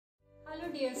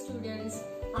Dear students,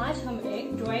 आज हम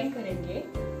एक ड्राइंग करेंगे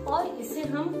और इसे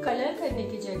हम कलर करने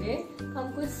की जगह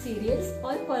हम कुछ सीरियल्स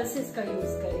और पल्सेस का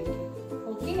यूज करेंगे.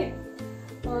 Okay,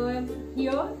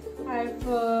 here I have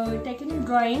taken a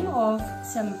drawing of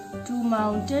some two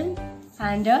mountain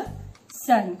and a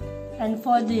sun, and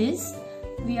for this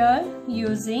we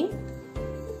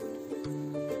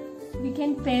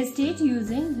can paste it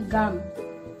using gum.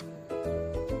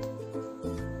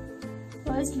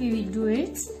 First we will do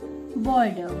its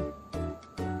border.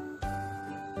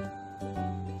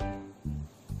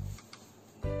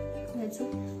 That's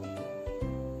it.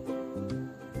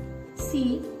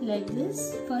 See, like this.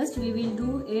 First we will do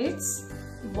its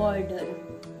border.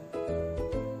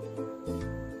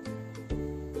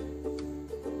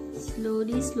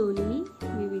 Slowly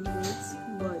we will do its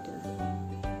border.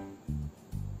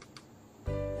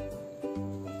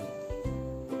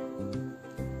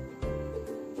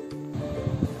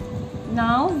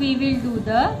 Now we will do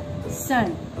the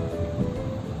sun.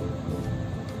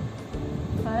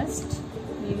 First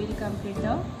we will complete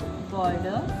the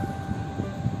border.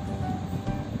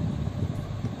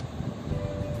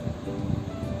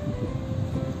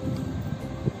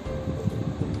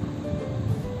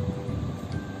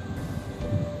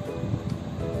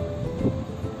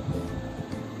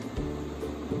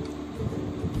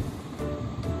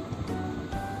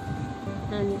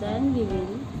 And then we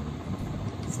will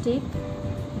stick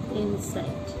inside.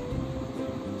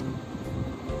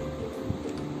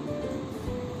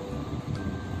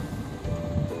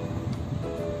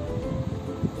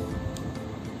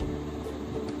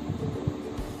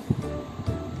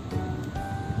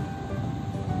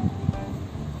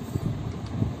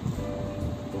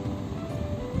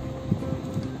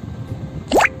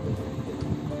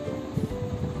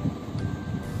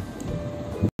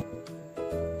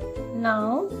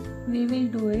 Now we will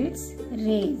do its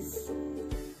rays.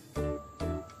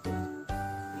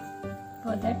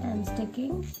 For that I am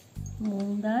sticking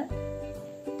moong dal.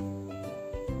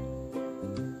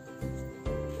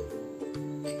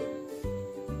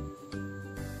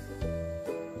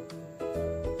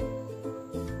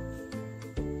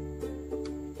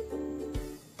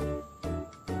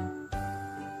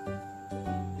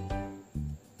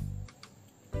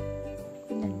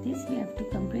 Like this we have to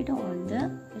complete all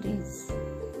the rays.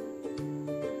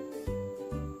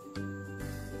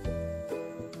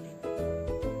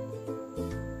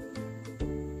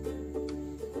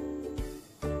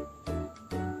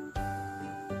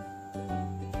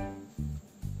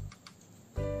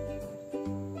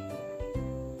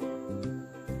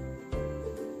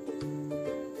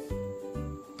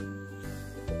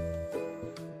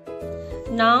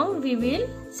 Now we will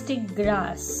stick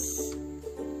grass.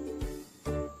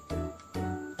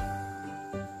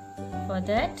 For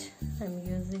that I am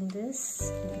using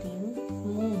this green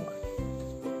moong.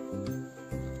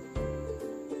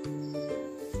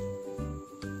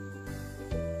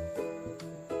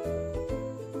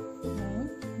 Now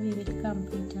we will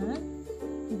complete our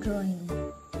drawing.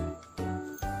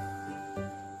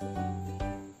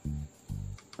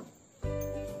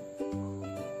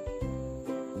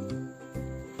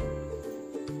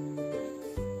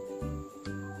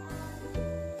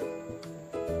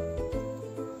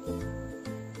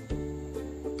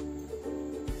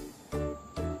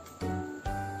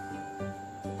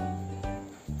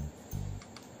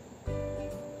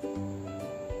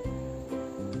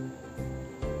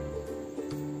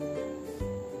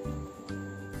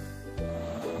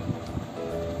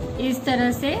 इस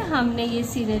तरह से हमने ये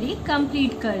scenery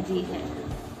complete कर दी है.